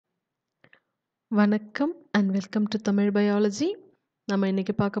வணக்கம் and welcome to Tamil biology. நம்ம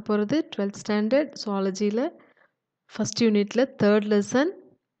இன்னைக்கு பார்க்க போகிறது 12th ஸ்டாண்டர்ட் சுவாலஜியில் ஃபஸ்ட் யூனிட்டில் தேர்ட் லெசன்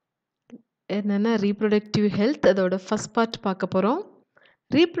என்னென்னா ரீப்ரொடக்டிவ் ஹெல்த். அதோட ஃபஸ்ட் பார்ட் பார்க்க போகிறோம்.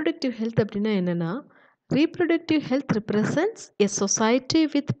 ரீப்ரொடக்டிவ் ஹெல்த் அப்படின்னா என்னென்னா, reproductive health represents a society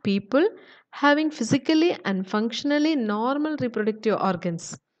with people having physically and functionally normal reproductive organs.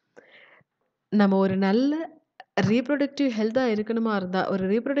 நம்ம ஒரு நல்ல ரீப்ரொடக்டிவ் ஹெல்த்தாக இருக்கணுமா இருந்தால், ஒரு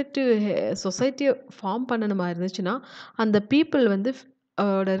ரீப்ரொடக்டிவ் சொசைட்டியை ஃபார்ம் பண்ணணுமா இருந்துச்சுன்னா, அந்த பீப்புள் வந்து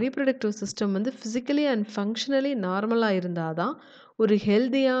ரீப்ரொடக்டிவ் சிஸ்டம் வந்து ஃபிசிக்கலி அண்ட் ஃபங்க்ஷனலி நார்மலாக இருந்தால் தான் ஒரு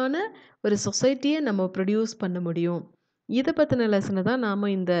ஹெல்தியான ஒரு சொசைட்டியை நம்ம ப்ரொடியூஸ் பண்ண முடியும். இதை பற்றின லெசனை தான் நாம்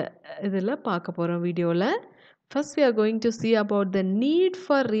இந்த இதில் பார்க்க போகிறோம் வீடியோவில். First we are going to see about the need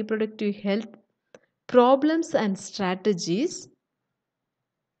for reproductive health, problems and strategies.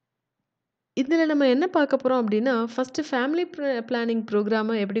 இதில் நம்ம என்ன பார்க்க போகிறோம் அப்படின்னா, ஃபஸ்ட்டு ஃபேமிலி பிளானிங்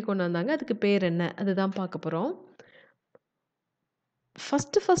ப்ரோக்ராமை எப்படி கொண்டு வந்தாங்க, அதுக்கு பேர் என்ன, அதுதான் பார்க்க போகிறோம்.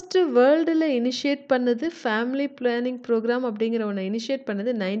 ஃபஸ்ட்டு வேர்ல்டில் இனிஷியேட் பண்ணது ஃபேமிலி பிளானிங் ப்ரோக்ராம் அப்படிங்கிற ஒன்று இனிஷியேட்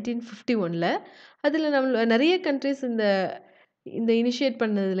பண்ணது 1951. அதில் நம்ம நிறைய கண்ட்ரிஸ் இந்த இனிஷியேட்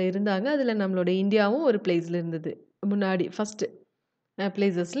பண்ணதில் இருந்தாங்க. அதில் நம்மளோட இந்தியாவும் ஒரு பிளேஸில் இருந்தது, முன்னாடி ஃபஸ்ட்டு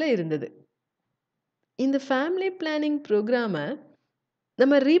பிளேசஸில் இருந்தது. இந்த ஃபேமிலி பிளானிங் ப்ரோக்ராமை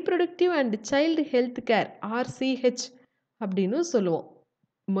நம்ம reproductive and child health care RCH அப்படின்னு சொல்லுவோம்.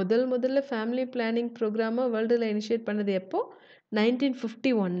 முதல்ல ஃபேமிலி பிளானிங் ப்ரோக்ராமை வேர்ல்டில் இனிஷியேட் பண்ணது எப்போ,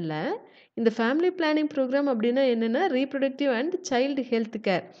 1951. இந்த ஃபேமிலி பிளானிங் ப்ரோக்ராம் அப்படின்னா என்னென்னா, reproductive and child health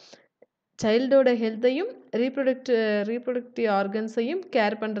care, சைல்டோட ஹெல்த்தையும் reproductive ஆர்கன்ஸையும்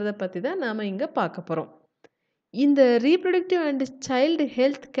care பண்ணுறதை பற்றி தான் நாம் இங்கே பார்க்க போகிறோம். இந்த reproductive and child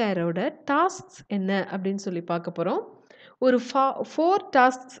health கேரோட tasks என்ன அப்படின்னு சொல்லி பார்க்க போகிறோம். ஒரு 4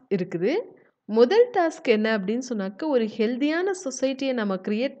 டாஸ்க்ஸ் இருக்குது. முதல் டாஸ்க் என்ன அப்படின்னு சொன்னாக்க, ஒரு ஹெல்தியான சொசைட்டியை நம்ம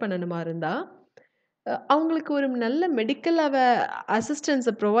க்ரியேட் பண்ணணுமா இருந்தால், அவங்களுக்கு ஒரு நல்ல மெடிக்கல்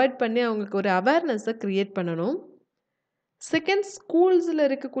அசிஸ்டன்ஸை ப்ரொவைட் பண்ணி அவங்களுக்கு ஒரு அவேர்னஸை க்ரியேட் பண்ணணும். செகண்ட், ஸ்கூல்ஸில்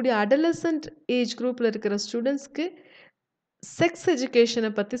இருக்கக்கூடிய அடலசன்ட் ஏஜ் குரூப்பில் இருக்கிற ஸ்டூடெண்ட்ஸ்க்கு செக்ஸ்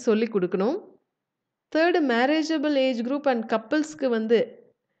எஜுகேஷனை பற்றி சொல்லி கொடுக்கணும். Third, marriageable age group and கப்பிள்ஸ்க்கு வந்து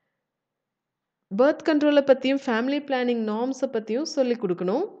பர்த் கண்ட்ரோலை பற்றியும் ஃபேமிலி பிளானிங் நார்ம்ஸை பற்றியும் சொல்லி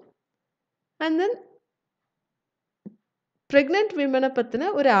கொடுக்கணும். அண்ட் தென் ப்ரெக்னென்ட் விமனை பற்றின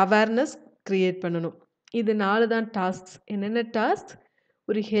ஒரு அவேர்னஸ் க்ரியேட் பண்ணணும். இது 4 தான் டாஸ்க்ஸ். என்னென்ன டாஸ்க்,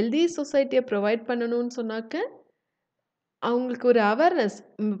 ஒரு ஹெல்தி சொசைட்டியை ப்ரொவைட் பண்ணணும்னு சொன்னாக்க, அவங்களுக்கு ஒரு அவேர்னஸ்,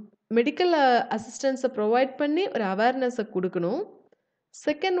 மெடிக்கல் அசிஸ்டன்ஸை ப்ரொவைட் பண்ணி ஒரு அவேர்னஸை கொடுக்கணும்.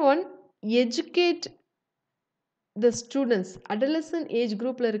 Second one, educate the students, adolescent age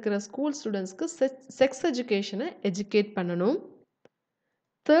குரூப்பில் இருக்கிற ஸ்கூல் ஸ்டூடெண்ட்ஸ்க்கு செக்ஸ் எஜுகேஷனை எஜுகேட் பண்ணணும்.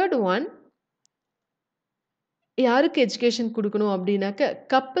 தேர்ட் ஒன், யாருக்கு எஜுகேஷன் கொடுக்கணும் அப்படின்னாக்க,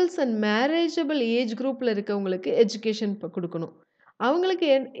 கப்பிள்ஸ் அண்ட் மேரேஜபிள் ஏஜ் குரூப்பில் இருக்கவங்களுக்கு எஜுகேஷன் கொடுக்கணும். அவங்களுக்கு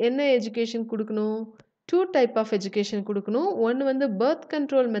என்ன எஜுகேஷன் கொடுக்கணும், 2 டைப் ஆஃப் எஜுகேஷன் கொடுக்கணும். ஒன்று வந்து பர்த்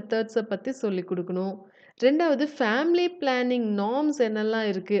கண்ட்ரோல் மெத்தட்ஸை பற்றி சொல்லி கொடுக்கணும். ரெண்டாவது, ஃபேமிலி பிளானிங் நார்ம்ஸ் என்னெல்லாம்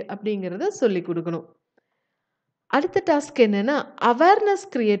இருக்குது அப்படிங்கிறத சொல்லி கொடுக்கணும். அடுத்த டாஸ்க் என்னென்னா, அவேர்னஸ்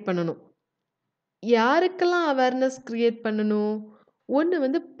க்ரியேட் பண்ணணும். யாருக்கெல்லாம் அவேர்னஸ் க்ரியேட் பண்ணணும், ஒன்று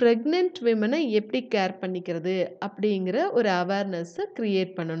வந்து ப்ரெக்னென்ட் விமனை எப்படி கேர் பண்ணிக்கிறது அப்படிங்கிற ஒரு அவேர்னஸை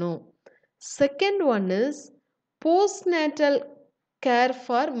க்ரியேட் பண்ணணும். Second one is postnatal care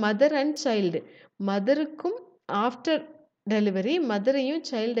for mother and child, மதருக்கும் after delivery மதரையும்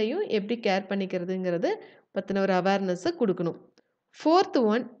சைல்டையும் எப்படி கேர் பண்ணிக்கிறதுங்கிறது பற்றின ஒரு அவேர்னஸை கொடுக்கணும்.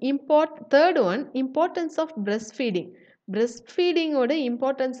 Third one, importance of breast feeding, breast ஃபீடிங்கோட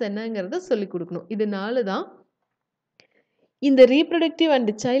importance என்னங்கிறத சொல்லி கொடுக்கணும். இது 4 தான் இந்த reproductive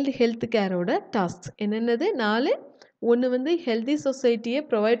and child health கேரோட task. என்னென்னது 4, ஒன்று வந்து ஹெல்தி சொசைட்டியை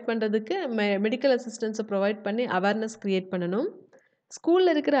ப்ரொவைட் பண்ணுறதுக்கு மெடிக்கல் அசிஸ்டன்ஸை ப்ரொவைட் பண்ணி அவேர்னஸ் க்ரியேட் பண்ணணும்.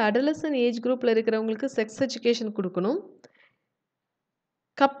 ஸ்கூலில் இருக்கிற அடலசன்ட் ஏஜ் குரூப்பில் இருக்கிறவங்களுக்கு செக்ஸ் எஜுகேஷன் கொடுக்கணும்.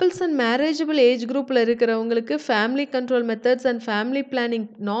 கப்பிள்ஸ் அண்ட் மேரேஜபிள் ஏஜ் குரூப்பில் இருக்கிறவங்களுக்கு family control methods and family planning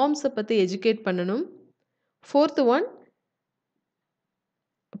நார்ம்ஸை பற்றி எஜுகேட் பண்ணணும். ஃபோர்த் ஒன்,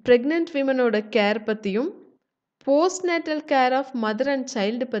 ப்ரெக்னென்ட் விமனோட கேர் பற்றியும், postnatal care of mother and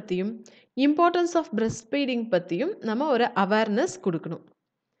child பற்றியும், இம்பார்ட்டன்ஸ் ஆஃப் பிரெஸ்ட் ஃபீடிங் பற்றியும் நம்ம ஒரு அவேர்னஸ் கொடுக்கணும்.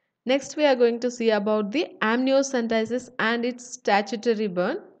 Next we are going to see about the amniocentesis and its statutory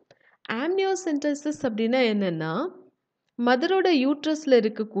burn. amniocentesis அப்படின்னா என்னென்னா, மதரோட யூட்ரஸில்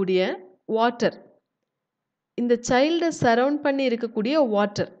இருக்கக்கூடிய வாட்டர், இந்த சைல்டை சரவுண்ட் பண்ணி இருக்கக்கூடிய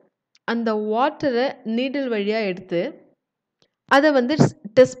வாட்டர், அந்த வாட்டரை நீடில் வழியாக எடுத்து அதை வந்து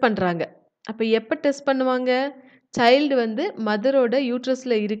டெஸ்ட் பண்ணுறாங்க. அப்போ எப்போ டெஸ்ட் பண்ணுவாங்க, சைல்டு வந்து மதரோட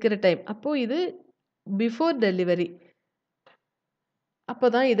யூட்ரஸில் இருக்கிற டைம், அப்போது இது பிஃபோர் டெலிவரி,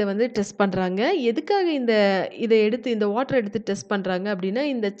 அப்பதான் இத வந்து டெஸ்ட் பண்றாங்க. எதுக்காக இத எடுத்து இந்த வாட்டர் எடுத்து டெஸ்ட் பண்றாங்க அப்டின்னா,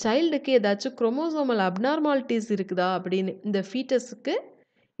 இந்த சைல்டுக்கு ஏதாச்சும் குரோமோசோமல் அப்நார்மாலிட்டீஸ் இருக்குதா அப்படின்னு இந்த ஃபீட்டஸ்க்கு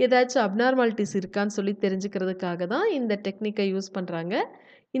ஏதாச்சும் அப்நார்மாலிட்டீஸ் இருக்கான்னு சொல்லி தெரிஞ்சுக்கிறதுக்காக தான் இந்த டெக்னிக்க யூஸ் பண்றாங்க.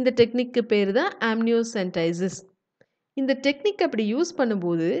 இந்த டெக்னிக்கு பேரு தான் amniocentesis. இந்த டெக்னிக் அப்படி யூஸ்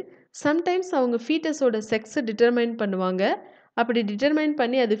பண்ணும்போது, சம்டைம்ஸ் அவங்க ஃபீட்டஸோட செக்ஸ டிட்டர்மைன் பண்ணுவாங்க. அப்படி டிட்டர்மைன்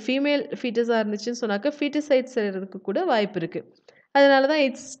பண்ணி அது ஃபீமேல் ஃபீட்டஸா இருந்துச்சுன்னு சொன்னாக்கா, ஃபீட்டிசைட் செய்றதுக்கு கூட வாய்ப்பு இருக்கு. அதனால தான்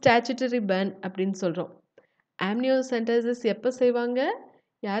இட்ஸ் ஸ்டாச்சுட்டரி பேன் அப்படின்னு சொல்றோம். ஆம்னியோசென்டசிஸ் எப்ப செய்வாங்க?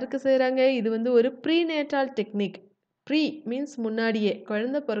 யாருக்கு செய்றாங்க? இது வந்து ஒரு ப்ரீநேட்டால் டெக்னிக். ப்ரீ மீன்ஸ் முன்னாடியே,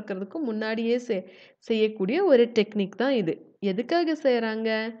 குழந்தை பொறக்கறதுக்கு முன்னாடியே செய்யக்கூடிய ஒரு டெக்னிக் தான் இது. எதுக்காக செய்றாங்க?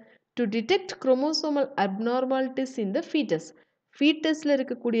 To detect chromosomal அப்நார்மாலிட்டீஸ் in the foetus. ஃபீட்டஸ்ல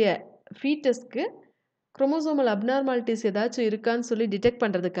இருக்கக்கூடிய ஃபீட்டஸ்க்கு குரோமோசோமல் அப்நார்மாலிட்டீஸ் ஏதாச்சும் இருக்கான்னு சொல்லி டிடெக்ட்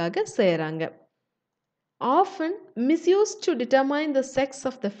பண்றதுக்காக செய்றாங்க. Often misused to determine the sex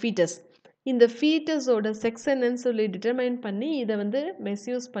of the fetus. இந்த ஃபீட்டஸோட செக்ஸ் என்னன்னு சொல்லி டிட்டர்மைன் பண்ணி இதை வந்து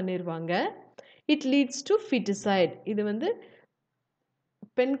மிஸ்யூஸ் பண்ணிடுவாங்க. It leads to foeticide. இது வந்து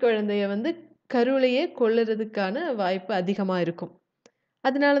பெண் குழந்தைய வந்து கருவிலேயே கொல்லுறதுக்கான வாய்ப்பு அதிகமாக இருக்கும்.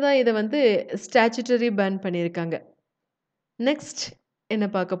 அதனால தான் இதை வந்து ஸ்டாச்சுட்டரி பேன் பண்ணியிருக்காங்க. நெக்ஸ்ட் என்ன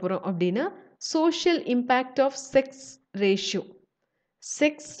பார்க்க போகிறோம் அப்படின்னா, social impact of sex ratio.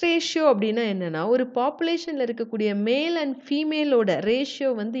 Sex ratio அப்படின்னா என்னன்னா, ஒரு பாப்புலேஷனில் இருக்கக்கூடிய மேல் அண்ட் ஃபீமேலோட ரேஷியோ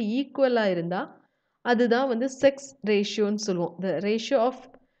வந்து ஈக்குவலாக இருந்தால் அதுதான் வந்து செக்ஸ் ரேஷியோன்னு சொல்லுவோம். The ratio of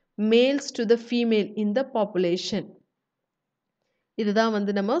males to the female in the population. இதுதான்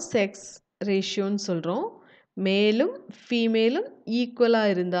வந்து நம்ம செக்ஸ் ரேஷியோன்னு சொல்கிறோம். மேலும் ஃபீமேலும்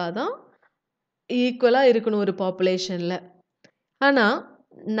ஈக்குவலாக இருந்தால் தான் ஈக்குவலாக இருக்கணும் ஒரு பாப்புலேஷனில். ஆனால்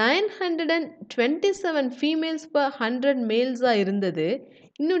 927 ஃபீமேல்ஸ் பர் 100 மேல்ஸாக இருந்தது.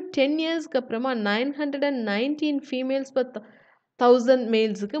 இன்னும் 10 இயர்ஸ்க்கு அப்புறமா 919 ஃபீமேல்ஸ் பர் 1000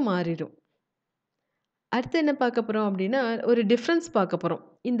 மேல்ஸுக்கு மாறிடும். அடுத்து என்ன பார்க்க போகிறோம் அப்படின்னா, ஒரு டிஃப்ரென்ஸ் பார்க்க போகிறோம்.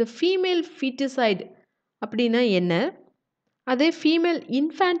 இந்த ஃபீமேல் ஃபீட்டிசைடு அப்படின்னா என்ன? அதே ஃபீமேல்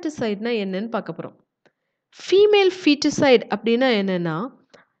இன்ஃபான்டிசைட்னா என்னன்னு பார்க்க போகிறோம். ஃபீமேல் ஃபீட்டிசைடு அப்படின்னா என்னன்னா,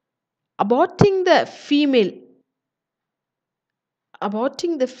 அபார்ட்டிங் the female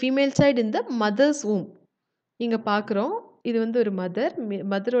child in the mother's womb. இங்க பார்க்குறோம். இது வந்து ஒரு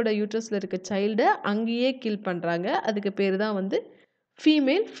மதரோட யூட்ரஸ்ல இருக்க சைல்டை அங்கேயே கில் பண்ணுறாங்க. அதுக்கு பேர் தான் வந்து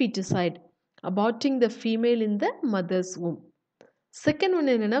female foeticide. அபார்ட்டிங் the female in the mothers womb. Second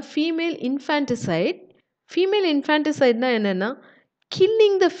ஒன்று என்னென்னா ஃபீமேல் இன்ஃபான்டிசைட். ஃபீமேல் இன்ஃபான்டிசைட்னா என்னென்னா,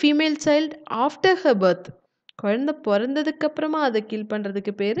 killing the female child after her birth. குழந்தை பிறந்ததுக்கப்புறமா அதை கில்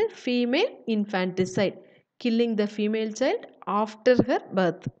பண்ணுறதுக்கு பேர் female infanticide. Killing the female child after her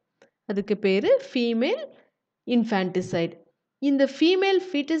birth. அதுக்கு பேர் ஃபீமேல் இன்ஃபான்டிசைட். இந்த female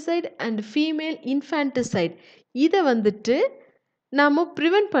foeticide and female infanticide இதை வந்துட்டு நாம்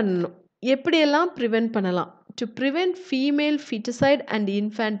ப்ரிவென்ட் பண்ணணும். எப்படியெல்லாம் ப்ரிவென்ட் பண்ணலாம்? To prevent female foeticide and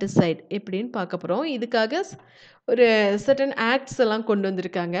infanticide எப்படின்னு பார்க்க போகிறோம். இதுக்காக ஒரு சர்டன் ஆக்ட்ஸ் எல்லாம் கொண்டு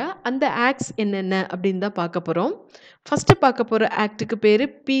வந்திருக்காங்க. அந்த ஆக்ட்ஸ் என்னென்ன அப்படின்னு தான் பார்க்க போகிறோம். ஃபஸ்ட்டு பார்க்க போகிற ஆக்டுக்கு பேர்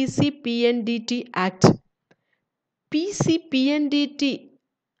PCPNDT ஆக்ட். PCPNDT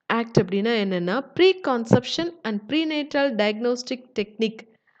ஆக்ட் அப்படின்னா என்னென்னா, pre conception and prenatal diagnostic technique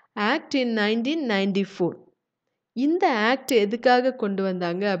act in 1994. இந்த ஆக்ட் எதுக்காக கொண்டு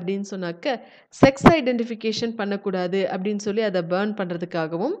வந்தாங்க அப்படின்னு சொன்னாக்க, செக்ஸ் ஐடென்டிஃபிகேஷன் பண்ணக்கூடாது அப்படின்னு சொல்லி அதை பேர்ன்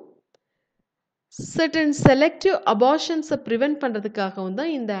பண்ணுறதுக்காகவும், சர்டன் செலக்டிவ் அபார்ஷன்ஸை ப்ரிவென்ட் பண்ணுறதுக்காகவும்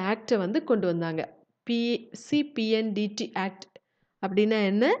தான் இந்த ஆக்டை வந்து கொண்டு வந்தாங்க. PCPNDT ஆக்ட் அப்படின்னா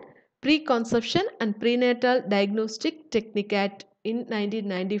என்ன? Pre conception and prenatal diagnostic technique act in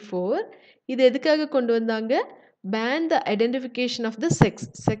 1994. இது எதுக்காக கொண்டு வந்தாங்க? Pan the identification of the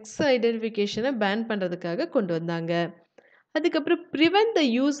sex ஐடென்டிஃபிகேஷனை pan பண்ணுறதுக்காக கொண்டு வந்தாங்க. அதுக்கப்புறம் prevent the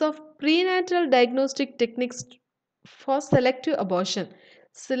use of prenatal diagnostic techniques for selective abortion.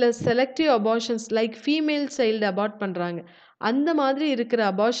 சில selective abortions like female child abort பண்ணுறாங்க, அந்த மாதிரி இருக்கிற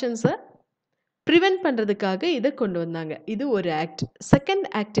அபார்ஷன்ஸை ப்ரிவென்ட் பண்ணுறதுக்காக இதை கொண்டு வந்தாங்க. இது ஒரு ஆக்ட். செகண்ட்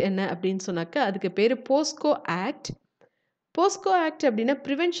ஆக்ட் என்ன அப்படின்னு சொன்னாக்க, அதுக்கு பேர் போஸ்கோ ஆக்ட். போஸ்கோ ஆக்ட் அப்படின்னா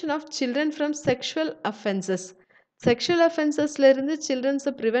prevention of children from sexual offences. Sexual அஃபென்சஸ்லேருந்து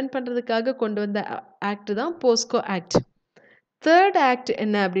சில்ட்ரன்ஸை prevent பண்ணுறதுக்காக கொண்டு வந்த ஆக்ட் தான் போஸ்கோ ஆக்ட். தேர்ட் ஆக்ட்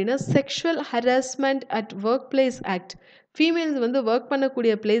என்ன அப்படின்னா sexual harassment at work place act. Females வந்து ஒர்க்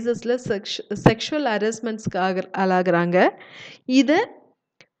பண்ணக்கூடிய பிளேசஸில் செக்ஷுவல் ஹராஸ்மெண்ட்ஸ்க்கு ஆளாகிறாங்க. இதை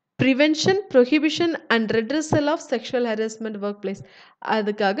prevention, prohibition and redressal of sexual harassment work place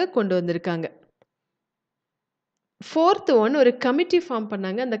அதுக்காக கொண்டு வந்திருக்காங்க. ஃபோர்த் ஒன், ஒரு கமிட்டி ஃபார்ம்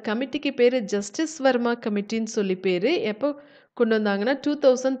பண்ணாங்க. அந்த கமிட்டிக்கு பேர் ஜஸ்டிஸ் வர்மா கமிட்டின்னு சொல்லி பேர். எப்போ கொண்டு வந்தாங்கன்னா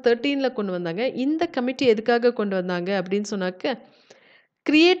 2013 கொண்டு வந்தாங்க. இந்த கமிட்டி எதுக்காக கொண்டு வந்தாங்க அப்படின்னு சொன்னாக்க,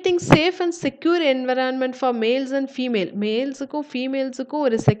 creating safe and secure environment for males and female. மேல்ஸுக்கும் ஃபீமேல்ஸுக்கும்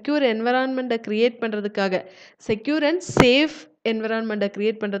ஒரு செக்யூர் என்விரான்மெண்ட்டை கிரியேட் பண்ணுறதுக்காக, செக்யூர் அண்ட் சேஃப் என்விரான்மெண்ட்டை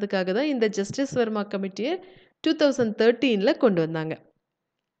கிரியேட் பண்ணுறதுக்காக தான் இந்த ஜஸ்டிஸ் வர்மா கமிட்டியை 2013 கொண்டு வந்தாங்க.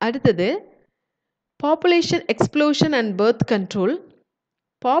 அடுத்தது population explosion and birth control.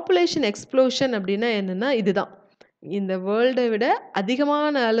 Population explosion அப்படின்னா என்னென்னா இதுதான், இந்த வேர்ல்டை விட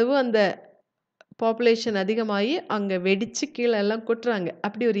அதிகமான அளவு அந்த பாப்புலேஷன் அதிகமாகி அங்கே வெடித்து கீழே எல்லாம் கொட்டுறாங்க,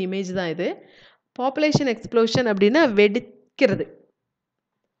 அப்படி ஒரு இமேஜ் தான் இது. பாப்புலேஷன் எக்ஸ்ப்ளோஷன் அப்படின்னா வெடிக்கிறது,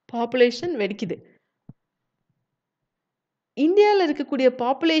 பாப்புலேஷன் வெடிக்குது. இந்தியாவில் இருக்கக்கூடிய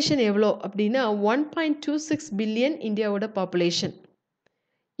பாப்புலேஷன் எவ்வளோ அப்படின்னா 1.26 பில்லியன் இந்தியாவோட பாப்புலேஷன்.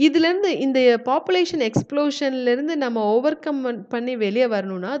 இதுலேருந்து இந்த பாப்புலேஷன் எக்ஸ்ப்ளோஷன்லேருந்து நம்ம ஓவர் கம் பண்ணி வெளியே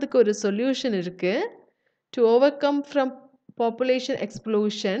வரணும்னா அதுக்கு ஒரு சொல்யூஷன் இருக்குது. To over come from population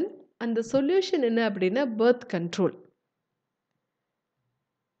explosion, அந்த சொல்யூஷன் என்ன அப்படின்னா பர்த் கண்ட்ரோல்.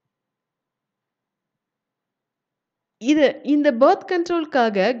 இந்த பர்த்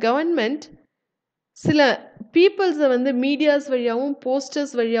கண்ட்ரோலுக்காக கவர்மெண்ட் சில பீப்புள்ஸை வந்து மீடியாஸ் வழியாகவும்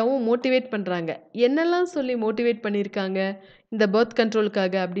போஸ்டர்ஸ் வழியாகவும் மோட்டிவேட் பண்ணுறாங்க. என்னெல்லாம் சொல்லி மோட்டிவேட் பண்ணியிருக்காங்க இந்த பர்த்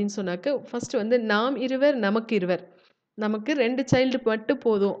கண்ட்ரோலுக்காக அப்படின்னு சொன்னாக்க, ஃபஸ்ட்டு வந்து நாம் இருவர் நமக்கு இருவர், நமக்கு 2 சைல்டு மட்டும்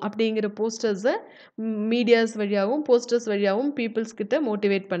போதும் அப்படிங்கிற போஸ்டர்ஸை மீடியாஸ் வழியாகவும் போஸ்டர்ஸ் வழியாகவும் பீப்புள்ஸ் கிட்ட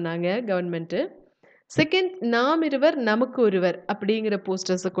மோட்டிவேட் பண்ணாங்க கவர்மெண்ட்டு. செகண்ட், நாம் இருவர் நமக்கு ஒருவர் அப்படிங்கிற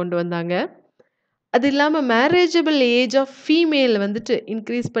போஸ்டர்ஸை கொண்டு வந்தாங்க. அது இல்லாமல் மேரேஜபிள் ஏஜ் ஆஃப் ஃபீமேல் வந்துட்டு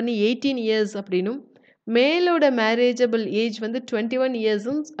இன்க்ரீஸ் பண்ணி 18 இயர்ஸ் அப்படின்னும், மேலோட மேரேஜபிள் ஏஜ் வந்து 21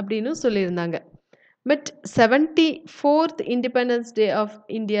 இயர்ஸும் அப்படின்னு சொல்லியிருந்தாங்க. But 74th independence day of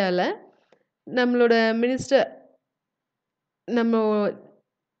இந்தியாவில் நம்மளோட மினிஸ்டர்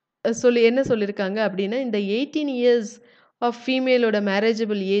என்ன சொல்லியிருக்காங்க அப்படின்னா, இந்த 18 இயர்ஸ் ஆஃப் ஃபீமேலோட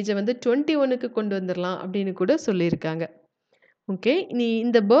மேரேஜபிள் ஏஜை வந்து 21க்கு கொண்டு வந்துடலாம் அப்படின்னு கூட சொல்லியிருக்காங்க. ஓகே,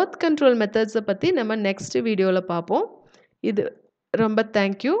 இந்த பர்த் கண்ட்ரோல் மெத்தட்ஸை பற்றி நம்ம நெக்ஸ்ட் வீடியோவில் பார்ப்போம். இது ரொம்ப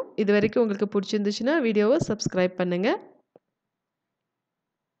தேங்க்யூ. இது வரைக்கும் உங்களுக்கு பிடிச்சிருந்துச்சுன்னா வீடியோவை சப்ஸ்கிரைப் பண்ணுங்கள்.